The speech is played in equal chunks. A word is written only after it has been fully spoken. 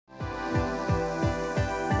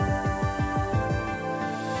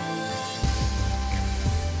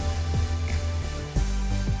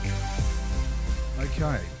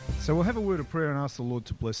So we'll have a word of prayer and ask the Lord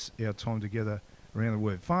to bless our time together around the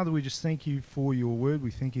word. Father, we just thank you for your word.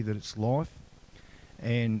 We thank you that it's life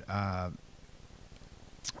and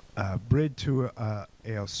bread to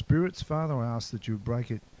our spirits. Father, I ask that you would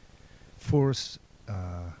break it for us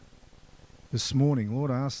this morning.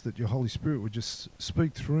 Lord, I ask that your Holy Spirit would just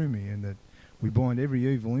speak through me and that we bind every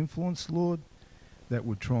evil influence, Lord, that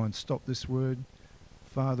would try and stop this word.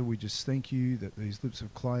 Father, we just thank you that these lips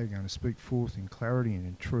of clay are going to speak forth in clarity and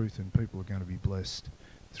in truth, and people are going to be blessed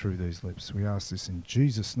through these lips. We ask this in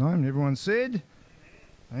Jesus' name. And everyone said,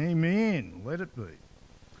 Amen. Let it be.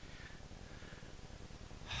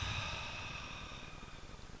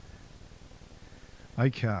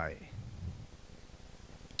 Okay.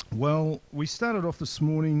 Well, we started off this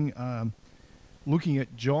morning looking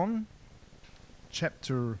at John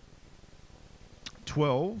chapter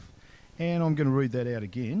 12. And I'm going to read that out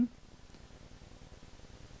again.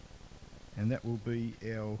 And that will be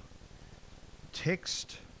our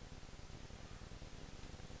text.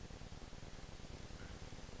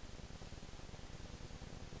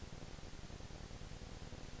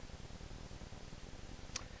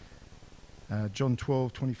 John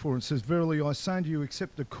 12:24. It says, Verily I say unto you,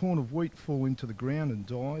 except a corn of wheat fall into the ground and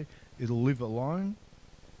die, it'll live alone.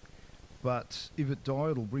 But if it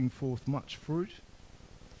die, it'll bring forth much fruit.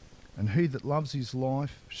 And he that loves his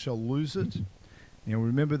life shall lose it. Now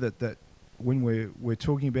remember that when we're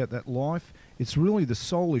talking about that life, it's really the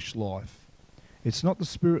soulish life. It's not the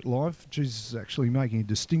spirit life. Jesus is actually making a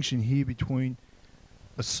distinction here between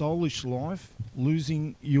a soulish life,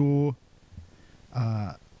 losing your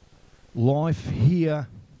life here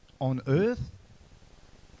on earth.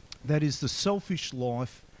 That is the selfish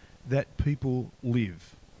life that people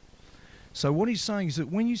live. So what he's saying is that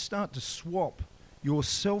when you start to swap your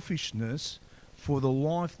selfishness for the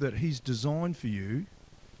life that he's designed for you,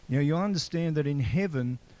 you'll understand that in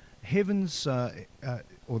heaven's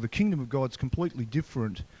or the kingdom of God's completely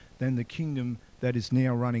different than the kingdom that is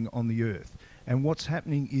now running on the earth. And what's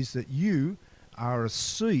happening is that you are a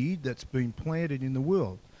seed that's been planted in the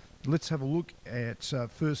world. Let's have a look at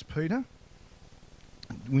 1 Peter.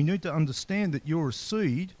 We need to understand that you're a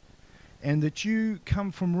seed and that you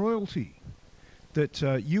come from royalty, that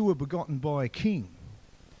you were begotten by a king.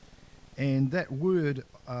 And that word,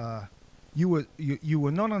 you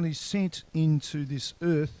were not only sent into this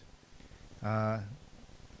earth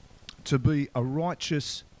to be a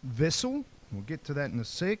righteous vessel. We'll get to that in a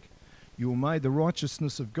sec. You were made the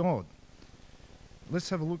righteousness of God. Let's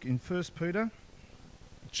have a look in 1 Peter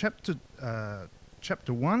chapter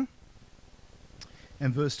 1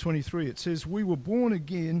 and verse 23. It says, We were born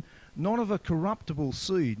again, not of a corruptible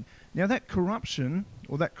seed. Now that corruption,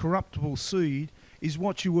 or that corruptible seed, is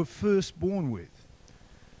what you were first born with.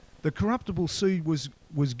 The corruptible seed was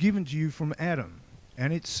given to you from Adam,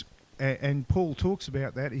 and Paul talks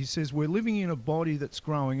about that. He says we're living in a body that's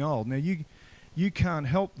growing old. Now you can't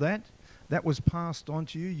help that. That was passed on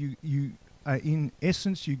to you. You in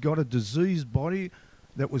essence, you got a diseased body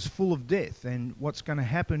that was full of death. And what's going to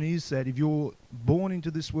happen is that if you're born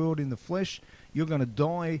into this world in the flesh, you're going to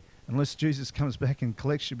die unless Jesus comes back and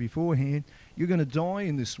collects you beforehand. You're going to die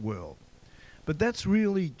in this world. But that's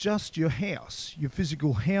really just your house, your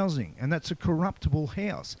physical housing, and that's a corruptible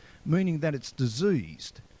house, meaning that it's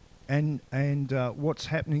diseased. And what's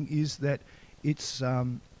happening is that it's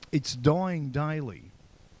dying daily.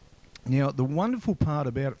 Now, the wonderful part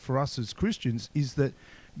about it for us as Christians is that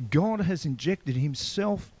God has injected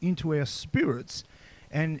himself into our spirits,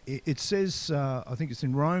 and it says, I think it's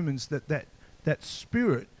in Romans, that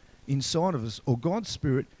spirit inside of us, or God's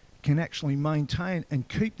spirit, can actually maintain and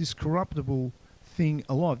keep this corruptible thing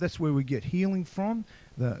alive. That's where we get healing from.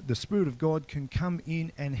 The Spirit of God can come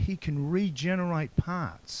in and he can regenerate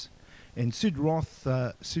parts. And Sid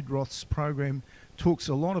Roth's program talks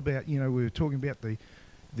a lot about, we were talking about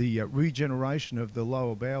the regeneration of the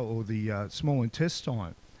lower bowel or the small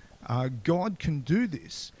intestine. God can do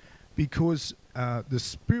this because the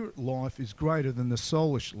spirit life is greater than the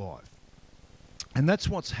soulish life. And that's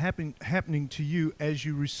what's happening to you as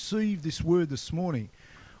you receive this word this morning.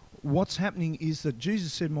 What's happening is that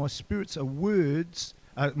Jesus said, my words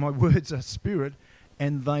are spirit,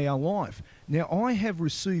 and they are life. Now, I have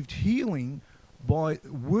received healing by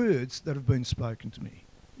words that have been spoken to me.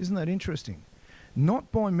 Isn't that interesting?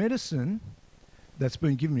 Not by medicine that's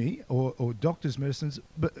been given me, or doctor's medicines,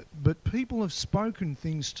 but people have spoken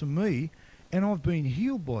things to me, and I've been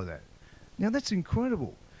healed by that. Now, that's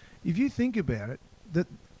incredible. If you think about it,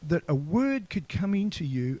 that a word could come into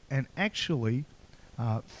you and actually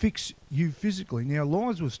fix you physically. Now,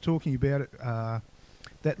 Liz was talking about it,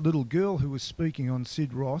 that little girl who was speaking on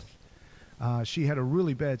Sid Roth. She had a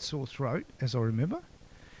really bad sore throat, as I remember.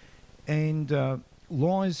 And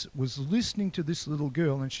Liz was listening to this little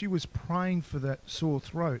girl, and she was praying for that sore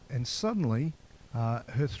throat. And suddenly,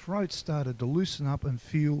 her throat started to loosen up and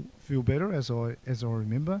feel better, as I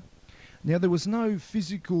remember. Now, there was no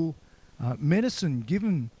physical medicine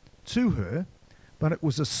given to her, but it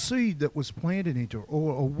was a seed that was planted into her,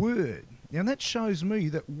 or a word. Now, that shows me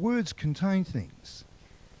that words contain things.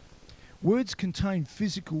 Words contain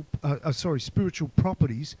spiritual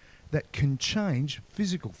properties that can change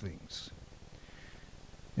physical things.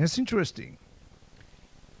 Now, it's interesting.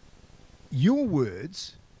 Your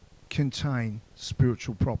words contain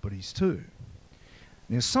spiritual properties too.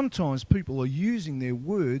 Now, sometimes people are using their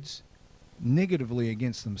words negatively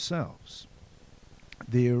against themselves.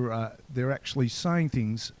 They're actually saying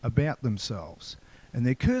things about themselves, and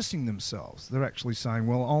they're cursing themselves. They're actually saying,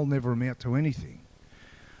 well, I'll never amount to anything.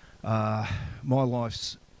 My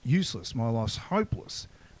life's useless. My life's hopeless.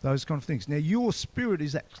 Those kind of things. Now, your spirit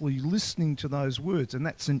is actually listening to those words, and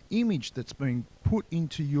that's an image that's being put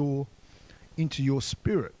into your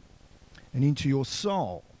spirit and into your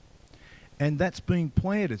soul. And that's being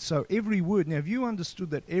planted. So every word, now if you understood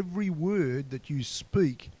that every word that you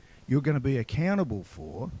speak you're going to be accountable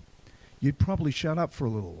for, you'd probably shut up for a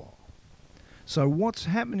little while. So what's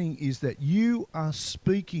happening is that you are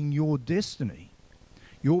speaking your destiny.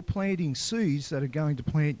 You're planting seeds that are going to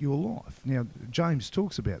plant your life. Now, James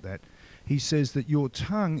talks about that. He says that your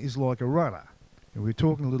tongue is like a rudder. And we're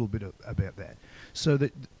talking a little bit about that. So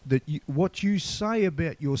that what you say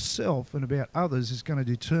about yourself and about others is going to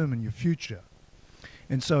determine your future.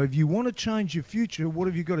 And so if you want to change your future, what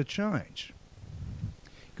have you got to change?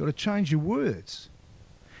 You've got to change your words.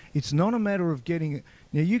 It's not a matter of getting...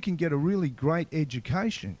 Now, you can get a really great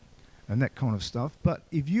education and that kind of stuff, but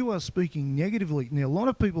if you are speaking negatively... Now, a lot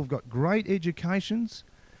of people have got great educations.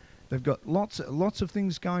 They've got lots of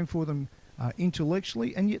things going for them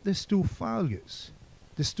intellectually, and yet they're still failures.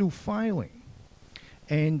 They're still failing.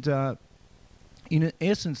 And in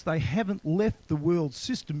essence, they haven't left the world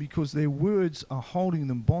system because their words are holding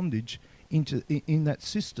them bondage in that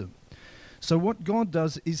system. So what God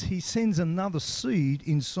does is he sends another seed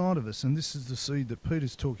inside of us, and this is the seed that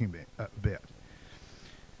Peter's talking about.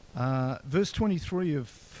 Verse 23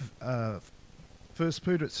 of 1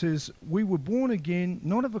 Peter, it says, "We were born again,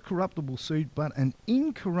 not of a corruptible seed, but an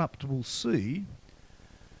incorruptible seed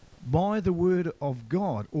by the word of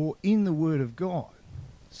God," or in the word of God.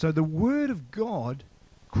 So the word of God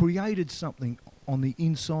created something on the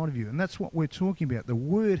inside of you, and that's what we're talking about. The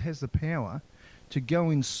word has the power to go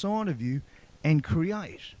inside of you and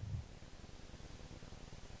create.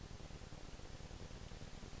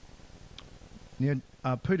 Now,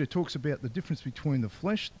 Peter talks about the difference between the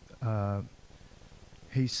flesh.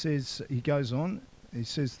 He goes on, he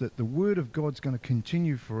says that the word of God's going to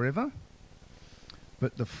continue forever,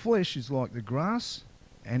 but the flesh is like the grass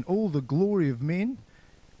and all the glory of men.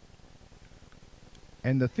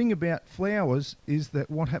 And the thing about flowers is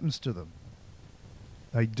that what happens to them?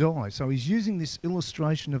 They die. So he's using this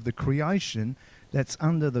illustration of the creation that's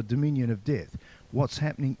under the dominion of death. What's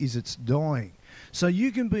happening is it's dying. So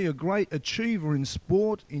you can be a great achiever in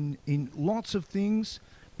sport, in lots of things,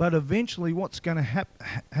 but eventually what's going to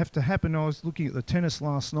have to happen... I was looking at the tennis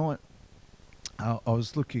last night. I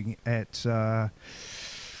was looking at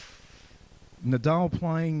Nadal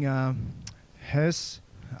playing Hess.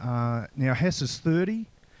 Now, Hess is 30,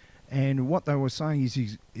 and what they were saying is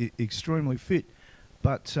he's extremely fit.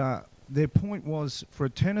 But their point was, for a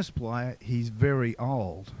tennis player, he's very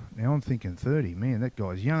old. Now, I'm thinking 30. Man, that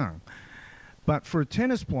guy's young. But for a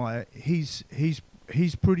tennis player, he's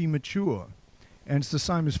pretty mature. And it's the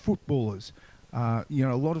same as footballers. A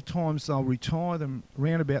lot of times they'll retire them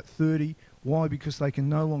around about 30. Why? Because they can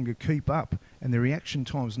no longer keep up, and their reaction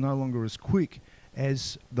time's no longer as quick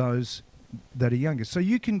as those that are younger. So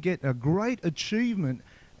you can get a great achievement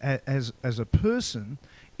as a person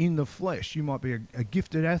in the flesh. You might be a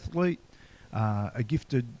gifted athlete, a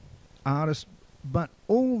gifted artist, but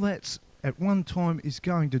all that's at one time is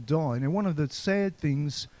going to die. Now, one of the sad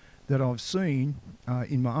things that I've seen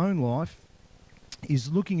in my own life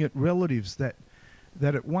is looking at relatives that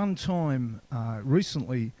at one time,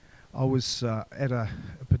 recently, I was at a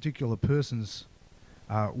particular person's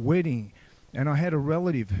wedding, and I had a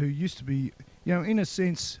relative who used to be, in a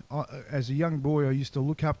sense, as a young boy, I used to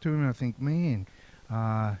look up to him and I think, man,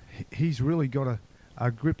 he's really got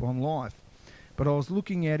a grip on life. But I was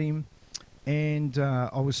looking at him, and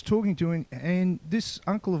I was talking to him, and this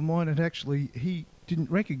uncle of mine he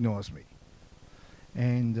didn't recognise me.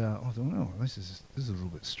 And I thought, oh, this is a little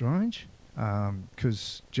bit strange,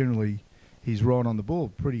 because generally he's right on the ball,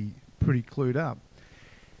 pretty pretty clued up.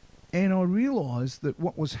 And I realised that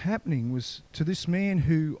what was happening was to this man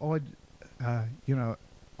who I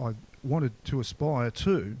wanted to aspire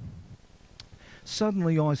to,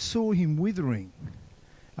 suddenly I saw him withering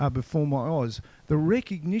before my eyes. The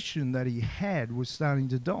recognition that he had was starting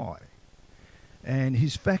to die, and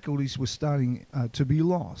his faculties were starting to be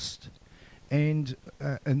lost. And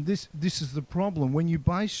this is the problem. When you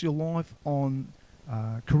base your life on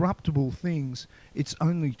corruptible things, it's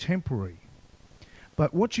only temporary.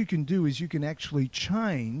 But what you can do is you can actually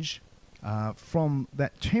change from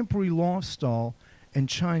that temporary lifestyle and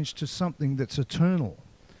change to something that's eternal.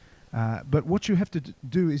 But what you have to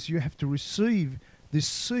do is you have to receive this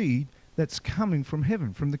seed that's coming from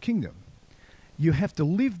heaven, from the kingdom. You have to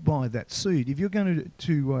live by that seed. If you're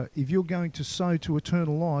going to sow to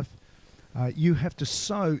eternal life, you have to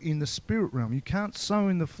sow in the spirit realm. You can't sow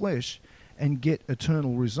in the flesh and get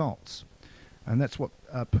eternal results. And that's what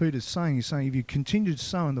Peter's saying. He's saying if you continue to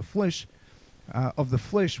sow in the flesh, of the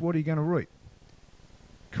flesh, what are you going to reap?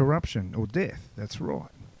 Corruption or death. That's right.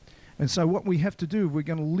 And so what we have to do, if we're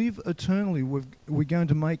going to live eternally, we're going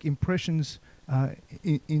to make impressions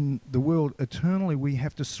in the world eternally, we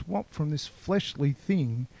have to swap from this fleshly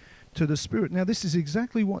thing to the spirit. Now, this is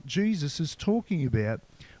exactly what Jesus is talking about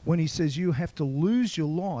when he says you have to lose your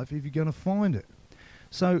life if you're going to find it.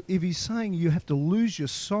 So if he's saying you have to lose your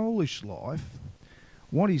soulish life,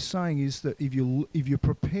 what he's saying is that if you're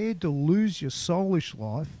prepared to lose your soulish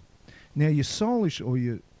life, now your soulish or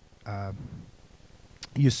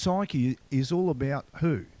your psyche is all about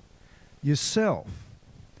who? Yourself.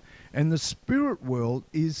 And the spirit world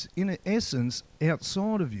is, in essence,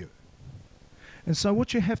 outside of you. And so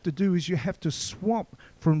what you have to do is you have to swap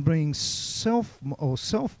from being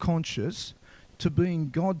self-conscious to being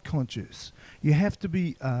God-conscious. You have to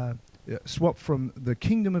be swap from the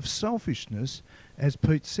kingdom of selfishness, as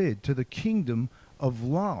Pete said, to the kingdom of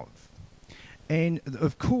love. And,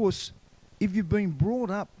 of course, if you've been brought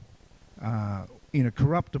up in a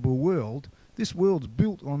corruptible world, this world's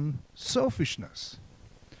built on selfishness.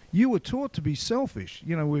 You were taught to be selfish.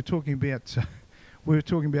 You know, we were talking about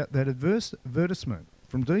that advertisement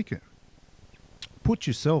from Deacon. Put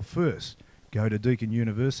yourself first. Go to Deacon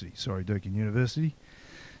University. Sorry, Deacon University.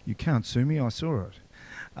 You can't sue me. I saw it.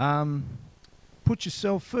 Put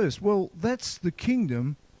yourself first. Well, that's the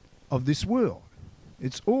kingdom of this world.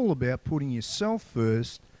 It's all about putting yourself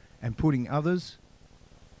first and putting others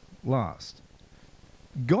last.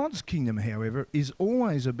 God's kingdom, however, is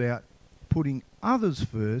always about putting others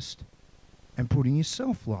first and putting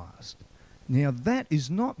yourself last. Now, that is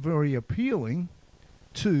not very appealing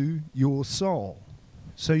to your soul.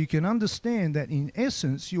 So you can understand that, in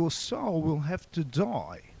essence, your soul will have to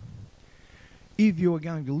die if you are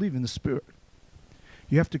going to live in the Spirit.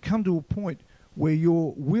 You have to come to a point where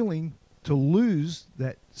you're willing to lose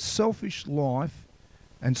that selfish life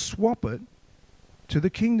and swap it to the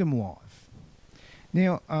kingdom life.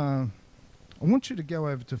 Now, I want you to go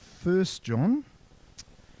over to 1 John.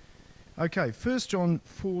 Okay, 1 John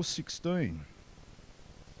 4:16.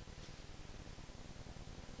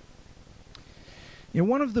 Now,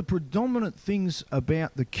 one of the predominant things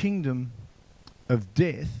about the kingdom of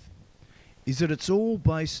death is that it's all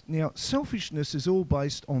based... Now, selfishness is all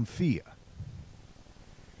based on fear.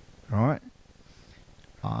 Right?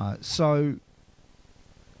 So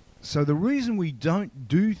the reason we don't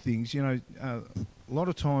do things, you know, a lot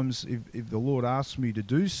of times if the Lord asks me to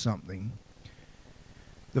do something,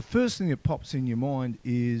 the first thing that pops in your mind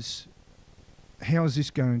is, how is this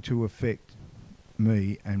going to affect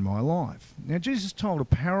me and my life? Now, Jesus told a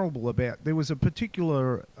parable about, there was a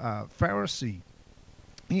particular Pharisee.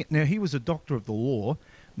 Now, he was a doctor of the law,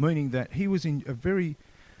 meaning that he was very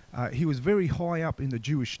high up in the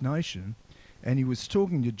Jewish nation, and he was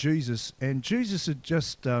talking to Jesus, and Jesus had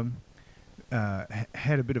just had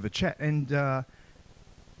a bit of a chat, and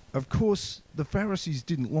of course the Pharisees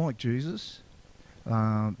didn't like Jesus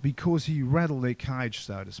because he rattled their cage,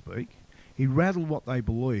 so to speak. He rattled what they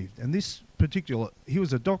believed, and this particular, he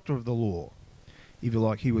was a doctor of the law, if you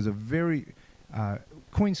like. He was a very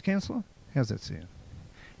Queen's counsellor. How's that sound?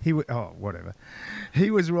 Whatever. He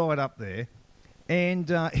was right up there. And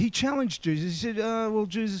he challenged Jesus. He said, well,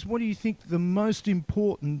 Jesus, what do you think the most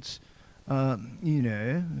important,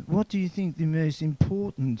 what do you think the most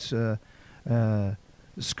important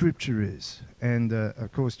scripture is? And,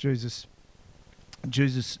 of course, Jesus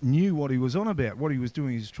knew what he was on about. What he was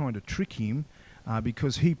doing is trying to trick him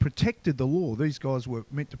because he protected the law. These guys were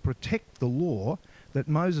meant to protect the law that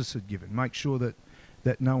Moses had given, make sure that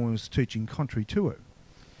no one was teaching contrary to it.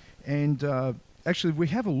 And actually, if we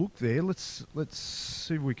have a look there, let's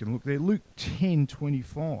see if we can look there. Luke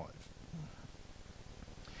 10:25.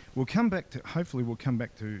 We'll come back to, hopefully we'll come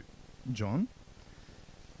back to John.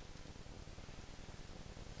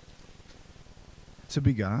 It's a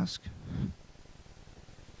big ask.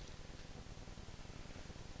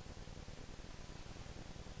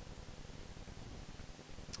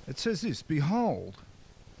 It says this, behold,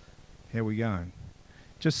 how we going?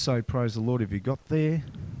 Just say praise the Lord if you got there.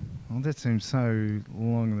 Oh, that seems so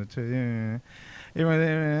long in the tooth. Yeah. Anyway,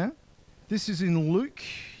 there. This is in Luke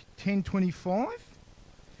 10:25.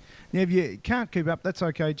 Now, if you can't keep up, that's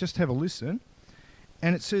okay. Just have a listen.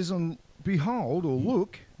 And it says, on behold, or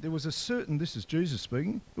look, there was a certain, this is Jesus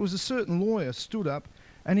speaking, there was a certain lawyer stood up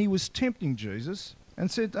and he was tempting Jesus and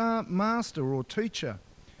said, Master or teacher,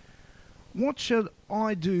 what should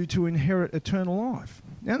I do to inherit eternal life?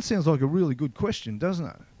 Now, that sounds like a really good question, doesn't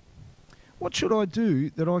it? What should I do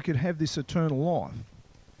that I could have this eternal life?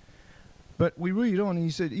 But we read on and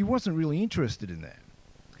he said he wasn't really interested in that.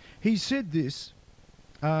 He said this,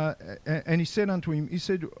 and he said unto him, he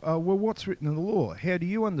said, well, what's written in the law? How do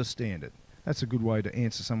you understand it? That's a good way to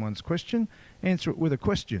answer someone's question. Answer it with a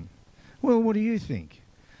question. Well, what do you think?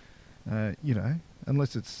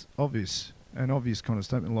 Unless it's obvious. An obvious kind of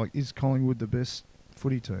statement like, is Collingwood the best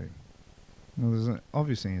footy team? Well, there's an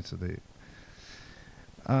obvious answer there.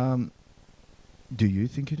 Do you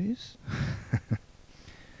think it is?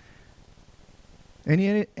 And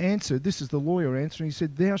he answered, this is the lawyer answering, he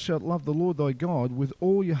said, thou shalt love the Lord thy God with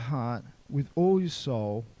all your heart, with all your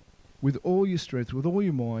soul, with all your strength, with all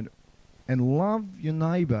your mind, and love your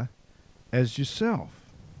neighbour as yourself.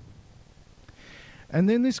 And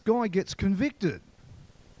then this guy gets convicted,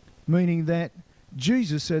 meaning that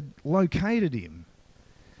Jesus had located him.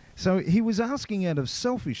 So he was asking out of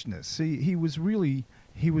selfishness. He was really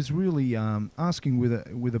asking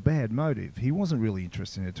with a bad motive. He wasn't really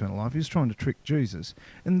interested in eternal life. He was trying to trick Jesus.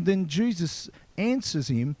 And then Jesus answers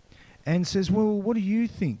him and says, well, what do you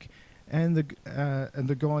think? And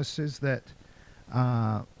the guy says that,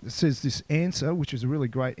 says this answer, which is a really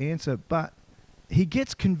great answer, but he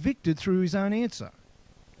gets convicted through his own answer.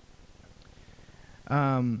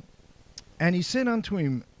 And he said unto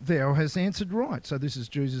him, thou hast answered right. So this is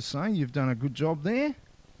Jesus saying, you've done a good job there.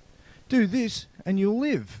 Do this and you'll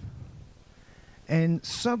live. And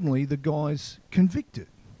suddenly the guy's convicted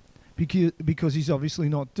because he's obviously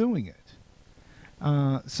not doing it.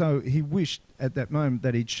 So he wished at that moment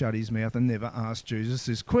that he'd shut his mouth and never asked Jesus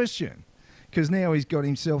this question, because now he's got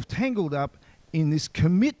himself tangled up in this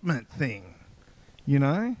commitment thing. You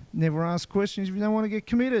know, never ask questions if you don't want to get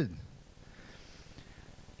committed.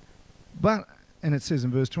 But, and it says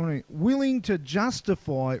in verse 20, willing to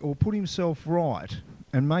justify or put himself right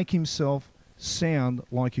and make himself sound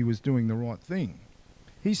like he was doing the right thing.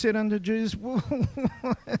 He said unto Jesus, well,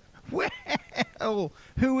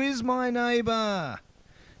 who is my neighbour?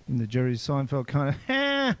 In the Jerry Seinfeld kind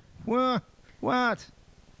of, what?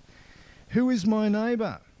 Who is my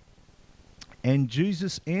neighbour? And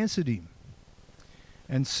Jesus answered him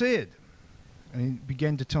and said, and he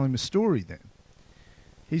began to tell him a story then.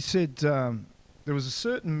 He said, there was a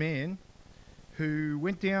certain man who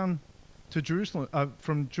went down to Jerusalem,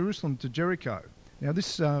 from Jerusalem to Jericho. Now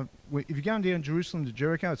this, if you're going down Jerusalem to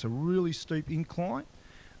Jericho, it's a really steep incline,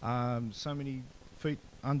 so many feet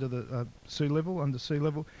under the sea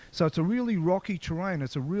level. So it's a really rocky terrain.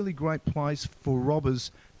 It's a really great place for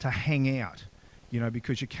robbers to hang out,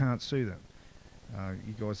 because you can't see them.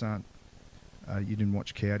 You guys aren't, you didn't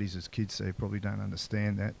watch Cowdies as kids, so you probably don't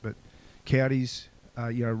understand that. But Cowdies,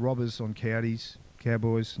 robbers on Cowdies,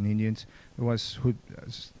 cowboys and Indians, always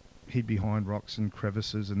hid behind rocks and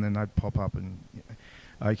crevices, and then they'd pop up and...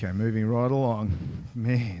 Okay, moving right along.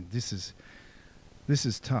 Man, this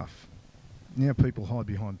is tough. Now people hide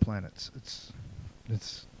behind planets. It's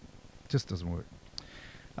just doesn't work.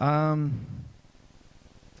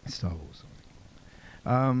 Star Wars.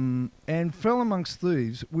 And fell amongst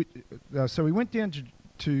thieves. So he went down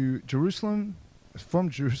to Jerusalem, from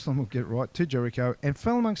Jerusalem, we'll get right, to Jericho, and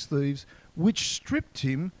fell amongst thieves, which stripped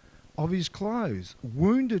him of his clothes,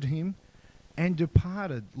 wounded him, and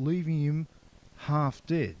departed, leaving him half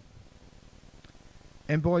dead.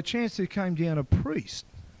 And by chance there came down a priest.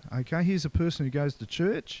 Okay, here's a person who goes to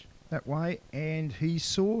church that way, and he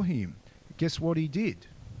saw him. Guess what he did?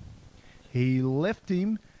 He left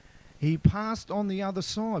him. He passed on the other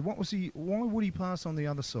side. Why would he pass on the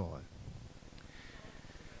other side?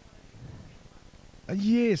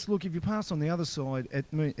 Yes, look, if you pass on the other side,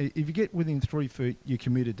 if you get within 3 feet, you're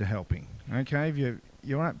committed to helping. Okay, if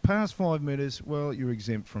you're past 5 metres, well, you're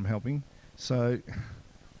exempt from helping. So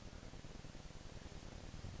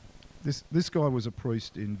this guy was a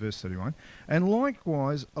priest in verse 31. And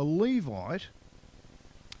likewise, a Levite,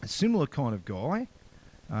 a similar kind of guy,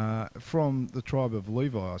 from the tribe of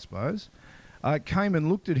Levi, I suppose, came and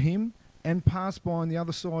looked at him and passed by on the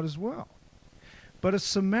other side as well. But a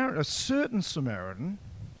certain Samaritan,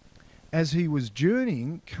 as he was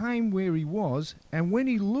journeying, came where he was, and when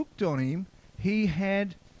he looked on him, he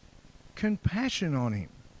had compassion on him.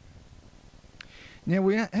 Now,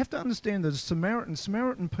 we have to understand that the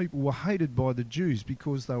Samaritan people were hated by the Jews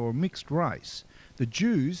because they were a mixed race. The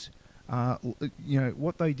Jews,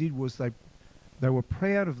 what they did was they were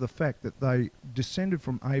proud of the fact that they descended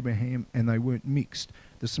from Abraham and they weren't mixed.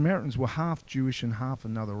 The Samaritans were half Jewish and half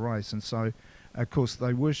another race, and so, of course,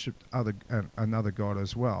 they worshipped another god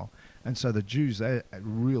as well. And so the Jews, they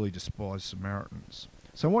really despised Samaritans.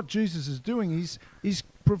 So what Jesus is doing is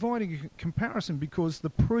providing a comparison, because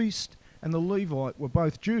the priest and the Levite were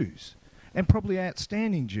both Jews, and probably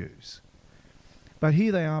outstanding Jews. But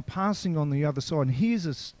here they are passing on the other side, and here's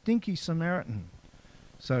a stinky Samaritan,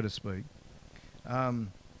 so to speak,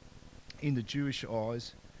 in the Jewish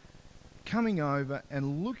eyes, coming over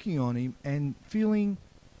and looking on him and feeling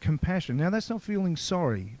compassion. Now, that's not feeling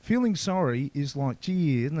sorry. Feeling sorry is like,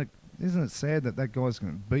 gee, isn't it sad that guy's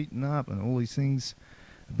been beaten up and all these things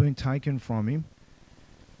have been taken from him?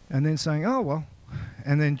 And then saying, oh, well,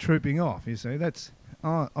 and then trooping off. You see,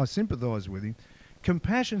 I sympathise with him.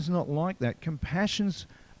 Compassion's not like that. Compassion's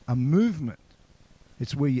a movement.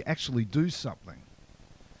 It's where you actually do something.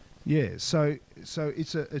 Yeah, so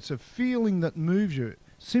it's a feeling that moves you.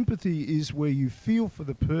 Sympathy is where you feel for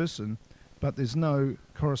the person, but there's no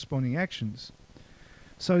corresponding actions.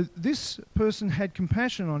 So this person had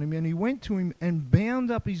compassion on him, and he went to him and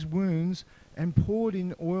bound up his wounds and poured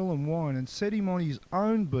in oil and wine and set him on his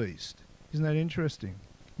own beast. Isn't that interesting?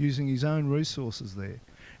 Using his own resources there.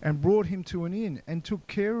 And brought him to an inn and took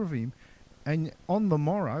care of him. And on the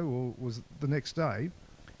morrow, or was the next day,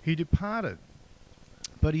 he departed.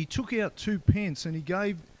 But he took out 2 pence and he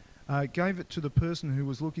gave it to the person who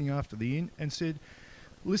was looking after the inn and said,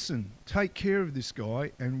 listen, take care of this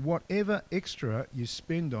guy, and whatever extra you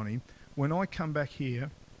spend on him, when I come back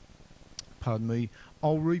here,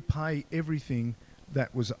 I'll repay everything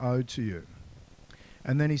that was owed to you.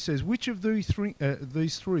 And then he says, which of these three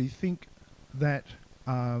thinkest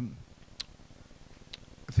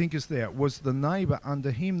thou was the neighbour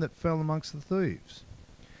under him that fell amongst the thieves?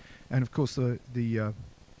 And of course the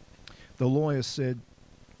lawyer said,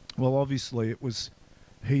 well, obviously it was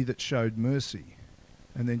he that showed mercy.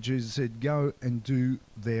 And then Jesus said, go and do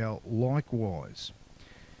thou likewise.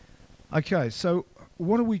 Okay, so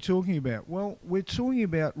what are we talking about? Well, we're talking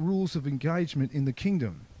about rules of engagement in the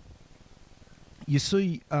kingdom. You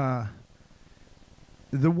see, the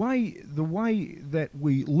way that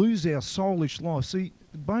we lose our soulish life. See,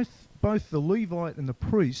 both the Levite and the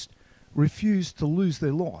priest refused to lose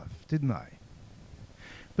their life, didn't they?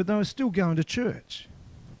 But they were still going to church.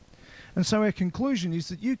 And so our conclusion is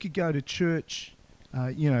that you could go to church,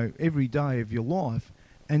 every day of your life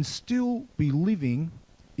and still be living,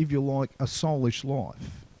 if you like, a soulish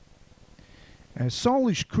life.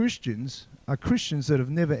 Soulish Christians are Christians that have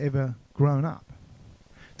never ever grown up.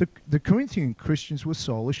 The Corinthian Christians were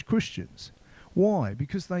soulish Christians. Why?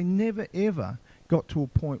 Because they never ever got to a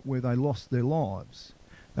point where they lost their lives.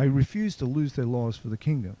 They refused to lose their lives for the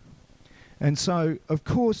kingdom. And so, of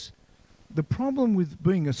course, the problem with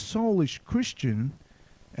being a soulish Christian,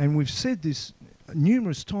 and we've said this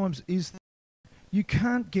numerous times, is that you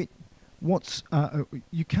can't get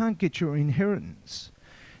your inheritance.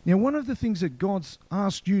 Now, one of the things that God's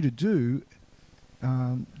asked you to do,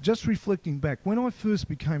 just reflecting back, when I first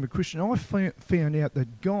became a Christian, I found out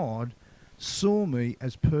that God saw me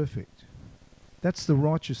as perfect. That's the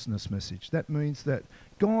righteousness message. That means that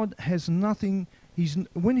God has nothing.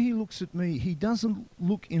 When he looks at me, he doesn't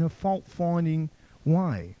look in a fault-finding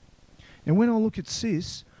way. And when I look at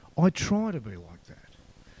Sis, I try to be like that.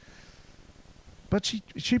 But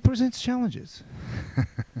she presents challenges.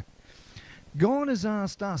 God has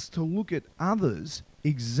asked us to look at others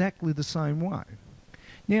exactly the same way.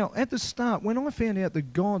 Now, at the start, when I found out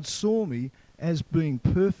that God saw me as being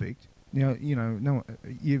perfect, now,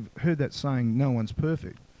 you've heard that saying, no one's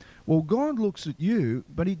perfect. Well, God looks at you,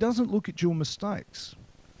 but he doesn't look at your mistakes.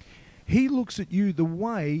 He looks at you the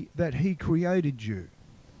way that he created you.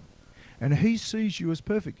 And he sees you as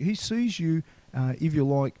perfect. He sees you, if you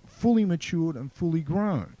like, fully matured and fully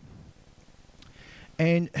grown.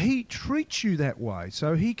 And he treats you that way.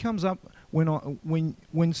 So he comes up,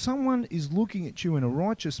 when someone is looking at you in a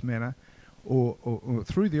righteous manner, or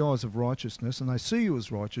through the eyes of righteousness, and they see you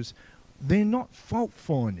as righteous, they're not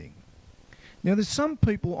fault-finding. Now, there's some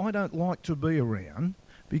people I don't like to be around,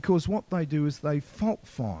 because what they do is they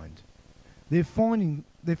fault-find. They're finding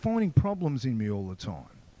problems in me all the time.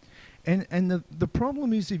 And the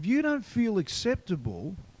problem is, if you don't feel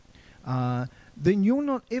acceptable, then you're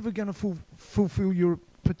not ever going to fulfill your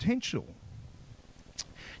potential.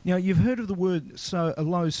 Now, you've heard of the word a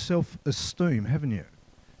low self-esteem, haven't you?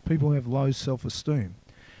 People have low self-esteem.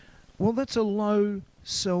 Well, that's a low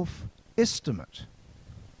self-estimate.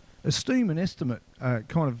 Esteem and estimate are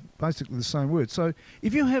kind of basically the same word. So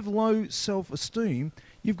if you have low self-esteem,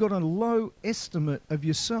 you've got a low estimate of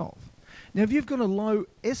yourself. Now, if you've got a low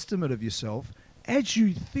estimate of yourself, as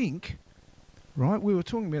you think, right, we were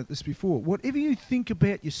talking about this before, whatever you think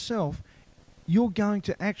about yourself, you're going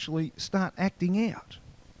to actually start acting out.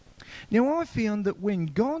 Now, I found that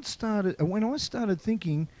when I started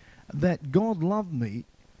thinking that God loved me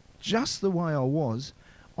just the way I was,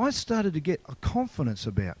 I started to get a confidence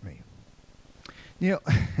about me. Now,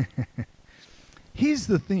 here's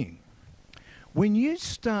the thing. When you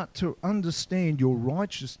start to understand your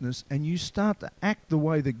righteousness and you start to act the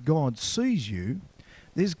way that God sees you,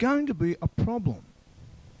 there's going to be a problem.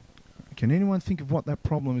 Can anyone think of what that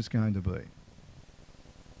problem is going to be?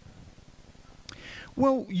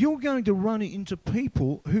 Well, you're going to run into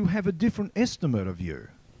people who have a different estimate of you.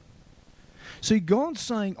 See, God's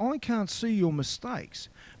saying, I can't see your mistakes,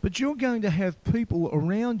 but you're going to have people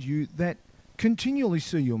around you that continually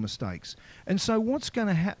see your mistakes. And so what's going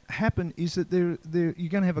to happen is that you're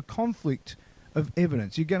going to have a conflict of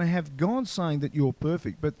evidence. You're going to have God saying that you're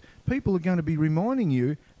perfect, but people are going to be reminding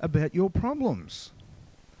you about your problems.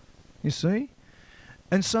 You see?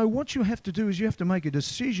 And so what you have to do is you have to make a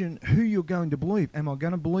decision who you're going to believe. Am I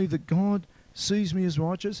going to believe that God sees me as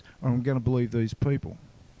righteous, or am I going to believe these people?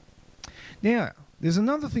 Now, there's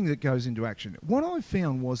another thing that goes into action. What I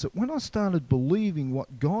found was that when I started believing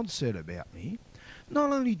what God said about me,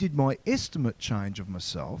 not only did my estimate change of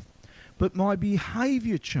myself, but my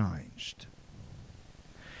behaviour changed.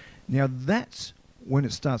 Now, that's when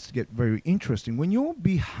it starts to get very interesting. When your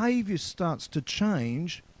behaviour starts to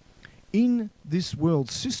change in this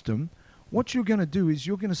world system, what you're going to do is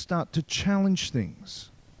you're going to start to challenge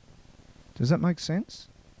things. Does that make sense?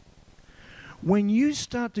 When you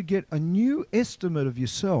start to get a new estimate of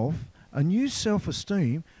yourself, a new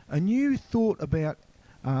self-esteem, a new thought about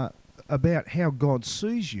how God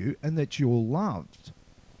sees you and that you're loved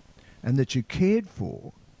and that you're cared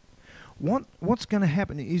for, what's going to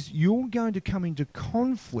happen is you're going to come into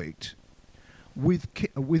conflict with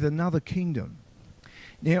another kingdom.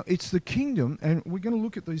 Now, it's the kingdom, and we're going to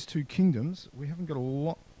look at these two kingdoms. We haven't got a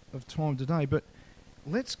lot of time today, but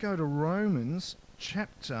let's go to Romans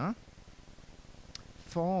chapter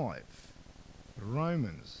 5.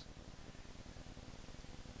 Romans.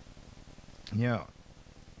 Now,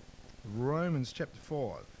 Romans chapter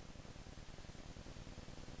 5.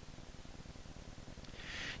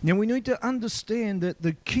 Now, we need to understand that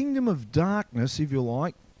the kingdom of darkness, if you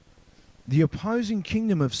like, the opposing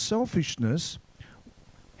kingdom of selfishness,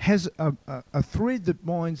 has a thread that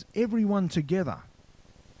binds everyone together.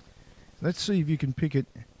 Let's see if you can pick it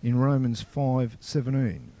in Romans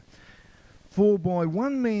 5:17. For by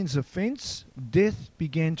one man's offence, death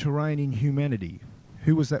began to reign in humanity.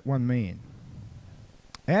 Who was that one man?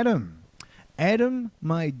 Adam. Adam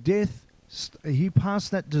made death, he passed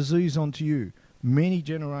that disease on to you many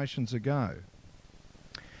generations ago.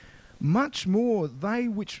 Much more they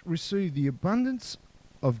which receive the abundance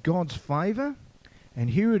of God's favour, and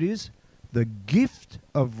here it is, the gift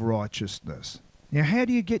of righteousness. Now, how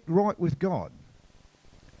do you get right with God?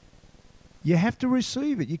 You have to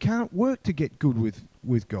receive it. You can't work to get good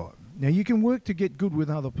with God. Now, you can work to get good with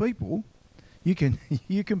other people. You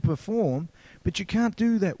can perform, but you can't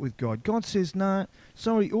do that with God. God says, no,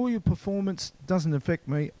 sorry, all your performance doesn't affect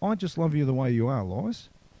me. I just love you the way you are, Lois.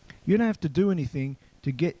 You don't have to do anything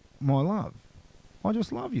to get my love. I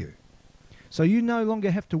just love you. So you no longer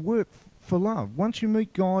have to work for love. Once you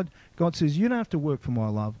meet God, God says, you don't have to work for my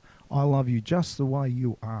love. I love you just the way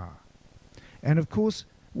you are. And of course,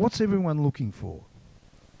 what's everyone looking for?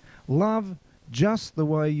 Love just the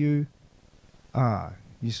way you are.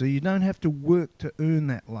 You see, you don't have to work to earn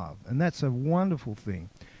that love. And that's a wonderful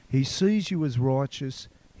thing. He sees you as righteous.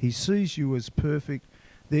 He sees you as perfect.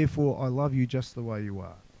 Therefore, I love you just the way you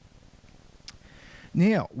are.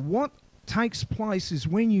 Now, what takes place is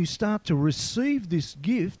when you start to receive this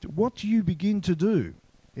gift, what do you begin to do?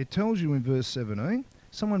 It tells you in verse 17.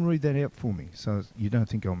 Someone read that out for me so you don't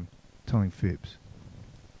think I'm telling fibs.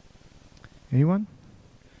 Anyone?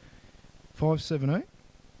 5:17?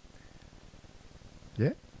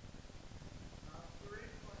 Yeah?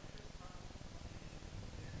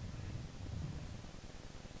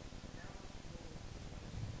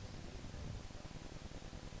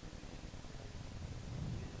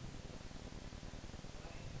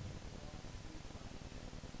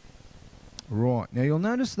 Right. Now you'll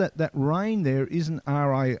notice that that reign there isn't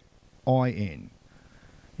R-A-I-N.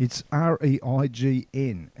 It's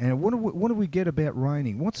R-E-I-G-N. And what do we get about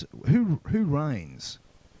reigning? Who reigns?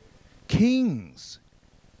 Kings.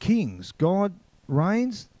 Kings. God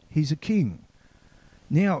reigns. He's a king.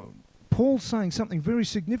 Now, Paul's saying something very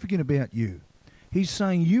significant about you. He's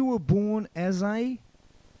saying you were born as a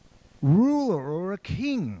ruler or a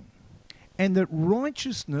king, and that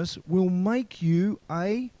righteousness will make you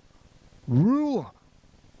a ruler.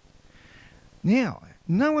 Now,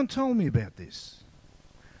 no one told me about this.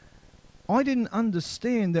 I didn't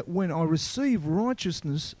understand that when I received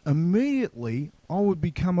righteousness, immediately I would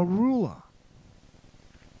become a ruler.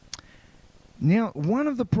 Now, one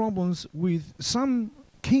of the problems with some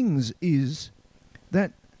kings is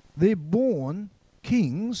that they're born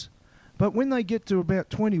kings, but when they get to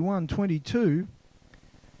about 21, 22,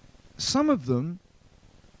 some of them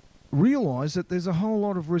realise that there's a whole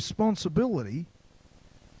lot of responsibility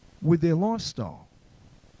with their lifestyle.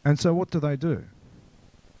 And so what do?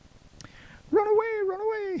 Run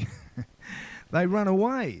away! They run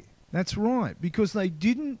away. That's right, because they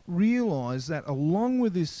didn't realise that along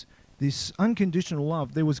with this unconditional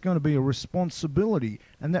love, there was going to be a responsibility,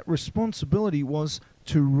 and that responsibility was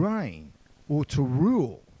to reign or to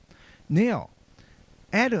rule. Now,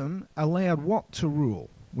 Adam allowed what to rule?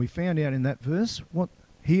 We found out in that verse what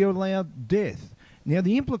he allowed: death. Now,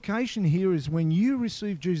 the implication here is when you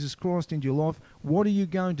receive Jesus Christ into your life, what are you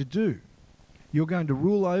going to do? You're going to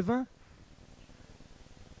rule over?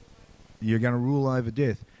 You're going to rule over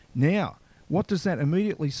death. Now, what does that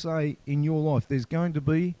immediately say in your life? There's going to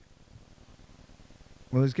be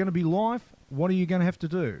life. What are you going to have to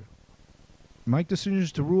do? Make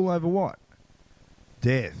decisions to rule over what?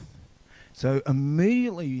 Death. So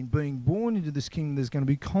immediately in being born into this kingdom, there's going to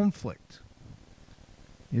be conflict.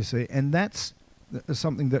 You see, and that's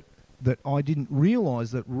something that I didn't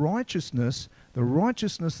realise, that righteousness, the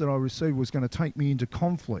righteousness that I received was going to take me into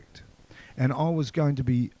conflict. And I was going to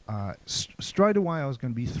be, straight away, I was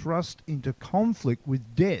going to be thrust into conflict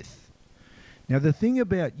with death. Now, the thing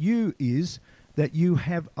about you is that you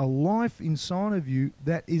have a life inside of you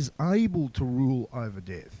that is able to rule over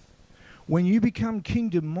death. When you become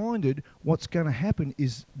kingdom-minded, what's going to happen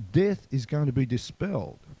is death is going to be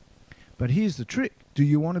dispelled. But here's the trick. Do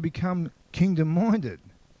you want to become kingdom-minded?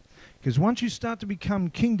 Because once you start to become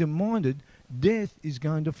kingdom-minded, death is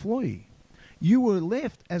going to flee. You were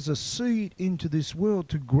left as a seed into this world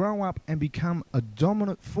to grow up and become a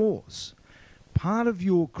dominant force. Part of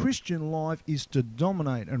your Christian life is to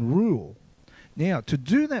dominate and rule. Now, to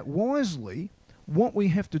do that wisely, what we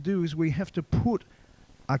have to do is we have to put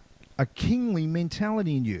a kingly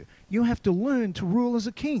mentality in you. You have to learn to rule as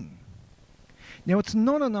a king. Now, it's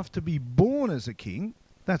not enough to be born as a king.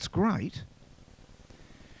 That's great.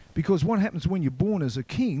 Because what happens when you're born as a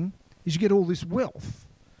king is you get all this wealth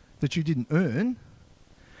that you didn't earn.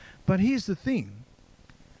 But here's the thing.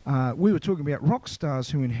 We were talking about rock stars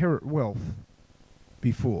who inherit wealth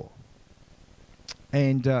before.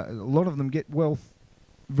 And a lot of them get wealth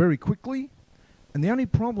very quickly. And the only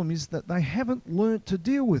problem is that they haven't learnt to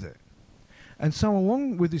deal with it. And so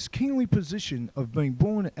along with this kingly position of being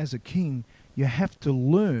born as a king, you have to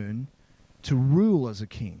learn to rule as a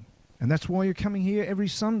king. And that's why you're coming here every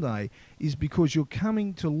Sunday, is because you're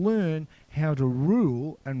coming to learn how to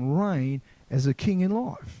rule and reign as a king in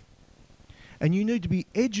life. And you need to be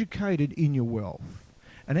educated in your wealth.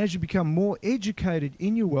 And as you become more educated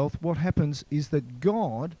in your wealth, what happens is that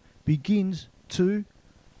God begins to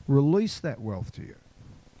release that wealth to you.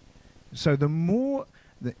 So the more,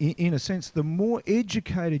 in a sense, the more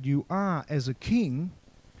educated you are as a king,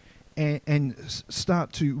 and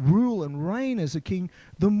start to rule and reign as a king,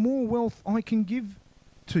 the more wealth I can give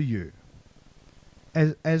to you,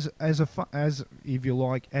 as if you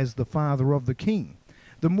like, as the father of the king.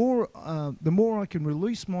 The more I can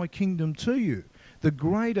release my kingdom to you, the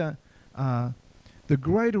greater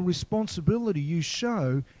responsibility you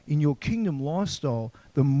show in your kingdom lifestyle,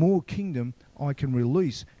 the more kingdom I can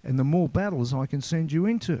release and the more battles I can send you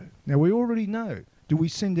into. Now, we already know, do we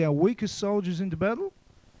send our weakest soldiers into battle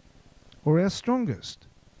or our strongest?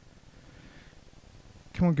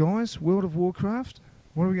 Come on, guys, World of Warcraft.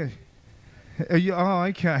 What do we go? Oh,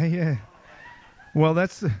 okay, yeah. Well,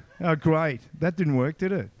 that's great. That didn't work,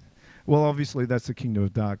 did it? Well, obviously that's the kingdom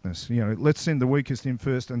of darkness. You know, let's send the weakest in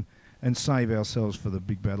first and save ourselves for the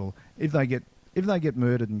big battle. If they get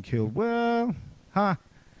murdered and killed, well,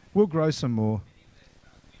 we'll grow some more.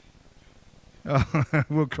 Oh,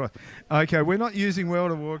 we'll cry. Okay, we're not using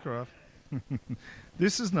World of Warcraft.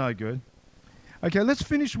 This is no good. Okay, let's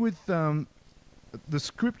finish with the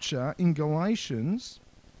scripture in Galatians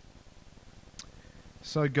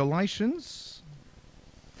So Galatians.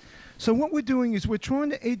 So what we're doing is we're trying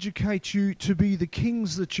to educate you to be the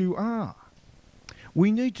kings that you are.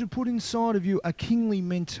 We need to put inside of you a kingly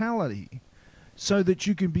mentality so that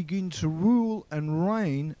you can begin to rule and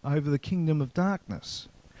reign over the kingdom of darkness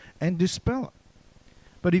and dispel it.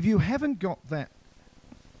 But if you haven't got that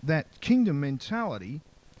kingdom mentality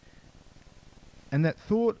and that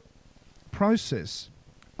thought process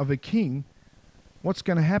of a king, what's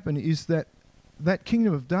going to happen is that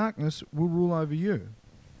kingdom of darkness will rule over you.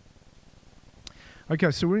 Okay,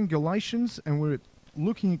 so we're in Galatians and we're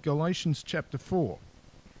looking at Galatians chapter 4.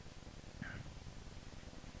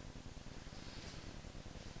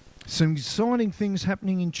 Some exciting things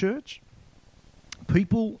happening in church.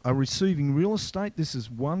 People are receiving real estate. This is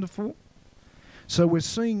wonderful. So we're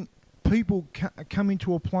seeing people come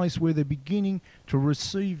into a place where they're beginning to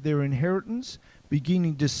receive their inheritance,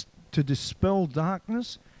 beginning to dispel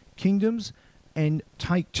darkness, kingdoms, and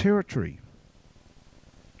take territory.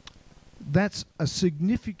 That's a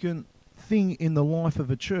significant thing in the life of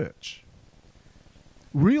a church.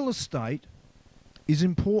 Real estate is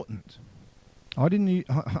important. I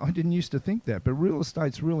didn't used to think that, but real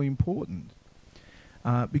estate's really important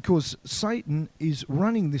because Satan is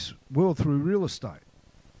running this world through real estate,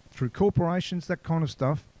 through corporations, that kind of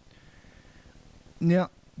stuff.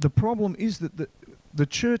 Now, the problem is that the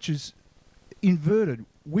church is inverted.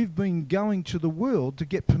 We've been going to the world to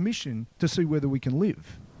get permission to see whether we can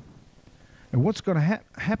live. And what's got to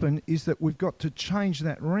happen is that we've got to change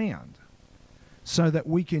that round so that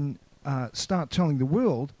we can start telling the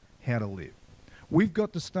world how to live. We've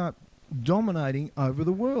got to start dominating over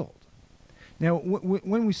the world. Now,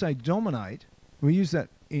 when we say dominate, we use that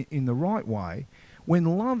in the right way. When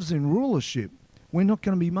love's in rulership, we're not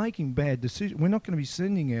going to be making bad decisions. We're not going to be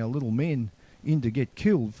sending our little men in to get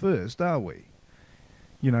killed first, are we?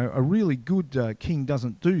 You know, a really good king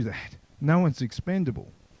doesn't do that. No one's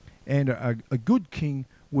expendable. And a good king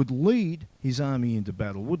would lead his army into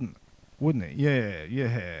battle, wouldn't he?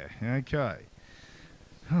 Yeah, okay.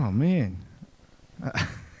 Oh, man.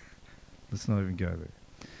 Let's not even go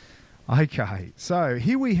there. Okay, so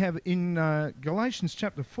here we have in Galatians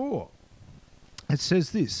chapter 4, it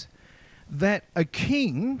says this, that a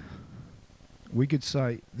king, we could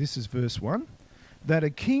say, this is verse 1, that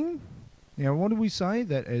a king, now what do we say?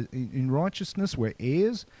 That in righteousness we're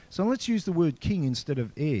heirs. So let's use the word king instead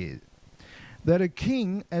of heir. That a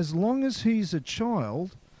king, as long as he's a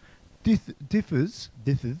child, differs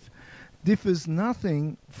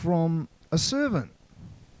nothing from a servant,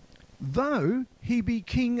 though he be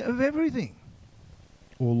king of everything,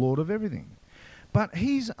 or lord of everything. But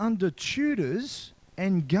he's under tutors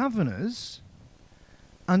and governors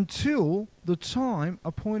until the time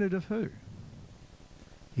appointed of who?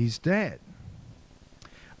 His dad.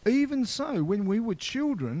 Even so, when we were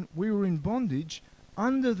children, we were in bondage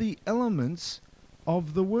under the elements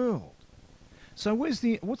of the world. So what's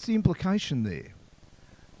the implication there?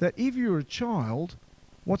 That if you're a child,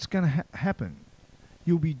 what's going to happen?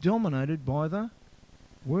 You'll be dominated by the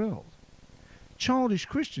world. Childish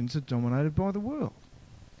Christians are dominated by the world.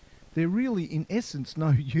 They're really, in essence, no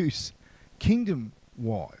use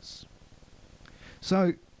kingdom-wise.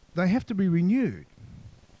 So they have to be renewed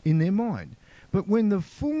in their mind. But when the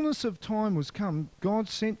fullness of time was come, God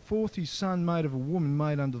sent forth his Son, made of a woman,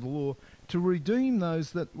 made under the law, to redeem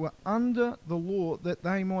those that were under the law, that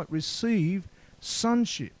they might receive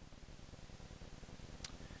sonship.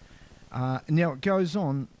 Now it goes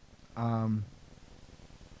on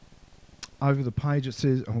over the page. It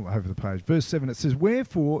says, verse 7, it says,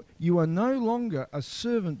 wherefore you are no longer a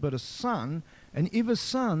servant but a son, and if a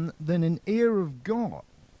son, then an heir of God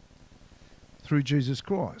through Jesus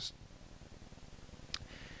Christ.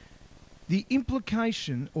 The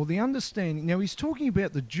implication or the understanding, now he's talking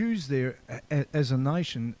about the Jews there as a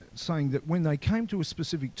nation, saying that when they came to a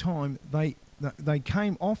specific time, they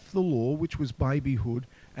came off the law, which was babyhood,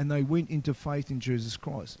 and they went into faith in Jesus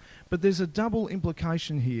Christ. But there's a double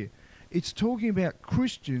implication here. It's talking about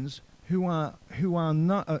Christians who are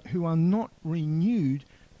not renewed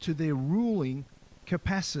to their ruling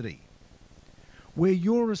capacity. Where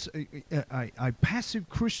you're a passive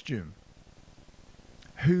Christian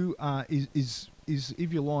who is,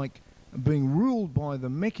 if you like, being ruled by the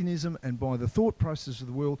mechanism and by the thought process of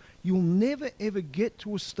the world, you'll never ever get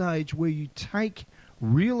to a stage where you take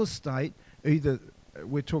real estate, either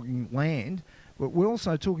we're talking land, but we're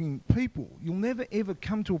also talking people. You'll never ever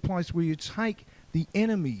come to a place where you take the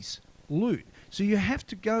enemy's loot. So you have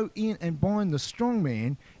to go in and bind the strong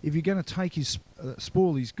man if you're going to take his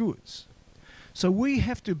spoil his goods. So we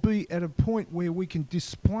have to be at a point where we can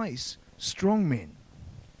displace strong men.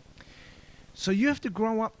 So you have to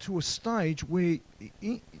grow up to a stage where,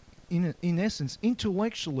 in essence,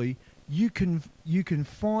 intellectually, you can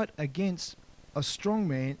fight against a strong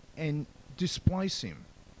man and displace him.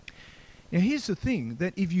 Now here's the thing,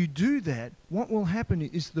 that if you do that, what will happen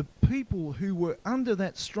is the people who were under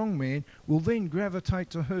that strong man will then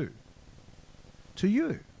gravitate to who? To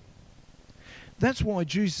you. That's why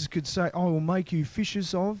Jesus could say, I will make you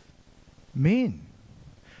fishers of men.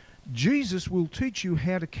 Jesus will teach you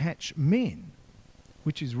how to catch men,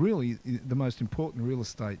 which is really the most important real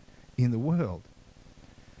estate in the world.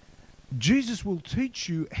 Jesus will teach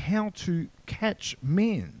you how to catch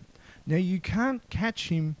men. Now you can't catch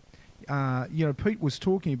him. Pete was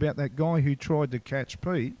talking about that guy who tried to catch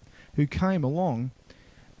Pete, who came along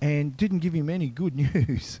and didn't give him any good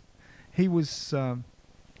news. He was, I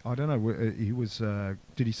don't know, he was,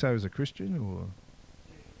 did he say he was a Christian or?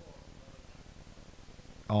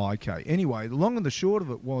 Oh, okay. Anyway, the long and the short of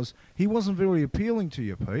it was he wasn't very appealing to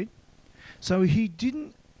you, Pete. So he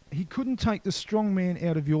couldn't take the strong man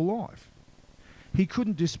out of your life. He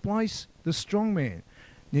couldn't displace the strong man.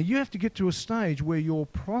 Now you have to get to a stage where you're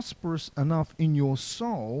prosperous enough in your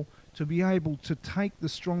soul to be able to take the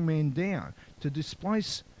strong man down, to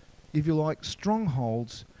displace, if you like,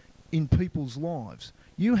 strongholds in people's lives.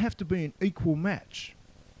 You have to be an equal match.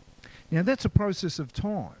 Now that's a process of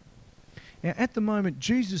time. Now at the moment,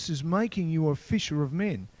 Jesus is making you a fisher of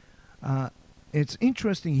men. It's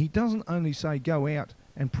interesting, he doesn't only say go out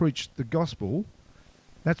and preach the gospel,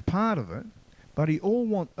 that's part of it, but he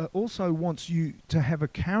also wants you to have a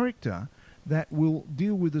character that will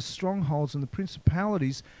deal with the strongholds and the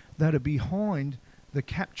principalities that are behind the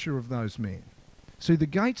capture of those men. See, the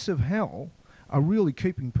gates of hell are really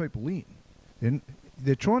keeping people in.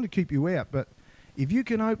 They're trying to keep you out, but if you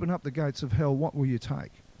can open up the gates of hell, what will you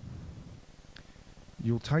take?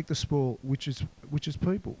 You'll take the spoil, which is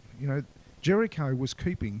people. You know, Jericho was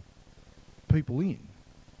keeping people in.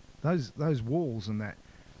 Those walls and that.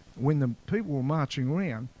 When the people were marching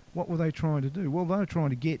around, what were they trying to do? Well, they were trying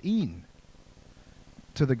to get in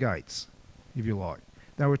to the gates, if you like.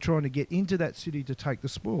 They were trying to get into that city to take the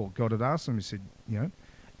spoil. God had asked them, he said,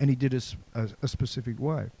 and he did it a specific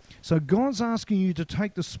way. So God's asking you to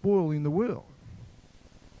take the spoil in the world.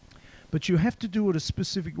 But you have to do it a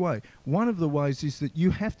specific way. One of the ways is that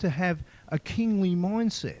you have to have a kingly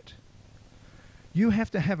mindset. You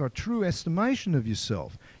have to have a true estimation of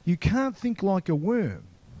yourself. You can't think like a worm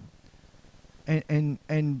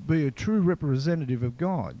and be a true representative of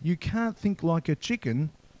God. You can't think like a chicken.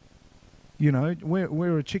 You know,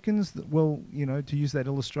 where are chickens? Well, to use that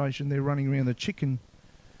illustration, they're running around the chicken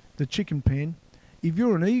pen. If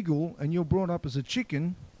you're an eagle and you're brought up as a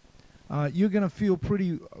chicken, you're going to feel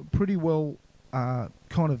pretty well,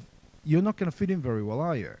 you're not going to fit in very well,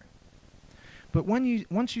 are you? But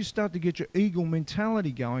once you start to get your eagle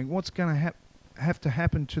mentality going, what's going to have to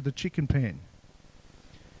happen to the chicken pen?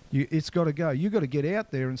 It's got to go. You've got to get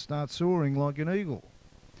out there and start soaring like an eagle.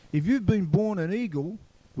 If you've been born an eagle,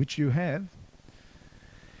 which you have,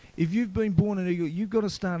 if you've been born an eagle, you've got to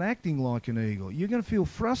start acting like an eagle. You're going to feel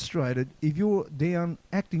frustrated if you're down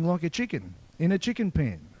acting like a chicken in a chicken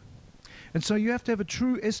pen. And so you have to have a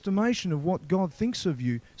true estimation of what God thinks of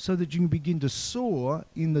you so that you can begin to soar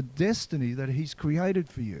in the destiny that he's created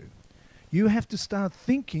for you. You have to start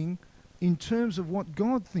thinking in terms of what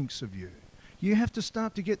God thinks of you. You have to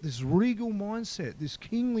start to get this regal mindset, this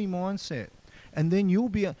kingly mindset. And then you'll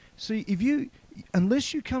be...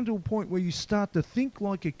 unless you come to a point where you start to think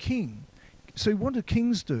like a king... See, what do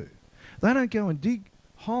kings do? They don't go and dig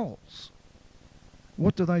holes.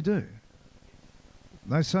 What do?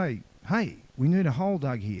 They say, hey, we need a hole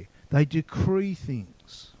dug here. They decree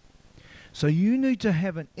things. So you need to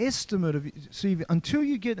have an estimate of... See, until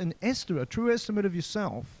you get a true estimate of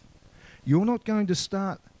yourself, you're not going to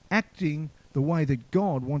start acting the way that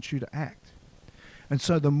God wants you to act. And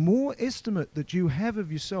so the more estimate that you have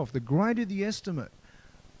of yourself, the greater the estimate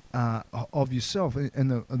of yourself,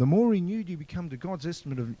 and the more renewed you become to God's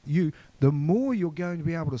estimate of you, the more you're going to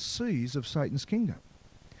be able to seize of Satan's kingdom.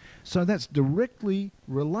 So that's directly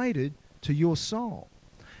related to your soul.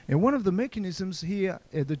 And one of the mechanisms here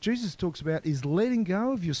that Jesus talks about is letting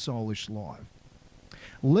go of your soulish life.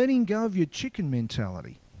 Letting go of your chicken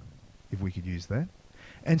mentality, if we could use that,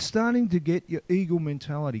 and starting to get your eagle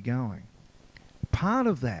mentality going. Part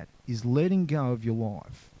of that is letting go of your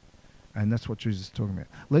life. And that's what Jesus is talking about.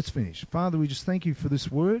 Let's finish. Father, we just thank you for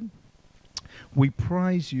this word. We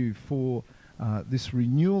praise you for this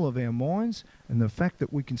renewal of our minds and the fact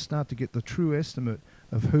that we can start to get the true estimate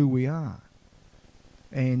of who we are.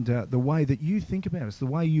 And the way that you think about us, the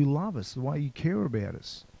way you love us, the way you care about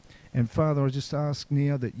us. And Father, I just ask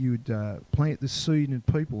now that you would plant this seed in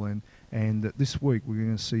people, and that this week we're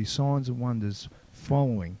going to see signs and wonders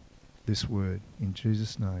following this word. In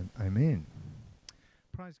Jesus' name, amen.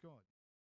 Praise God.